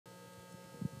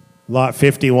Lot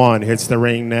 51 hits the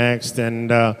ring next,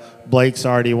 and Blake's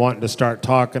already wanting to start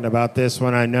talking about this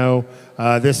one. I know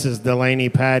this is Delaney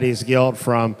Patty's gilt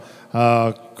from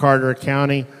Carter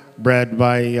County, bred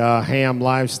by Ham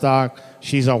Livestock.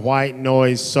 She's a white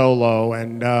noise solo,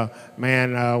 and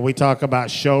man, we talk about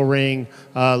show ring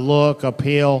look,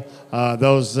 appeal.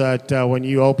 Those that when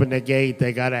you open the gate,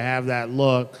 they got to have that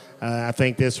look. I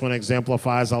think this one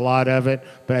exemplifies a lot of it,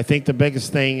 but I think the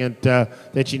biggest thing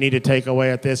that you need to take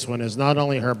away at this one is not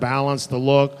only her balance, the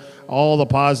look, all the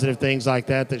positive things like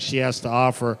that she has to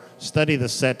offer. Study the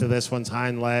set to this one's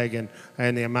hind leg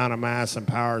and the amount of mass and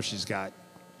power she's got.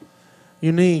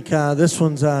 Unique. This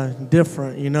one's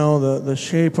different. You know, the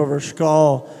shape of her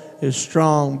skull is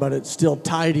strong, but it's still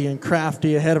tidy and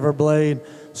crafty ahead of her blade.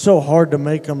 So hard to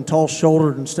make them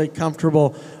tall-shouldered and stay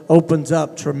comfortable. Opens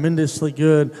up tremendously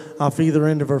good off either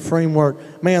end of her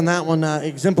framework. Man, that one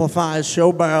exemplifies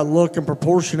show barrel look and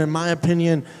proportion, in my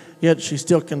opinion, yet she's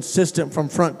still consistent from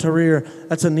front to rear.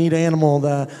 That's a neat animal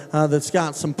that's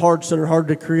got some parts that are hard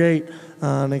to create.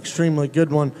 An extremely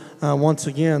good one. Once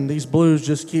again, these blues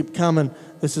just keep coming.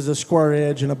 This is a square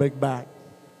edge and a big back.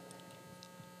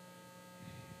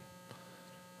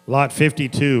 Lot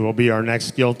 52 will be our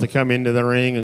next gilt to come into the ring.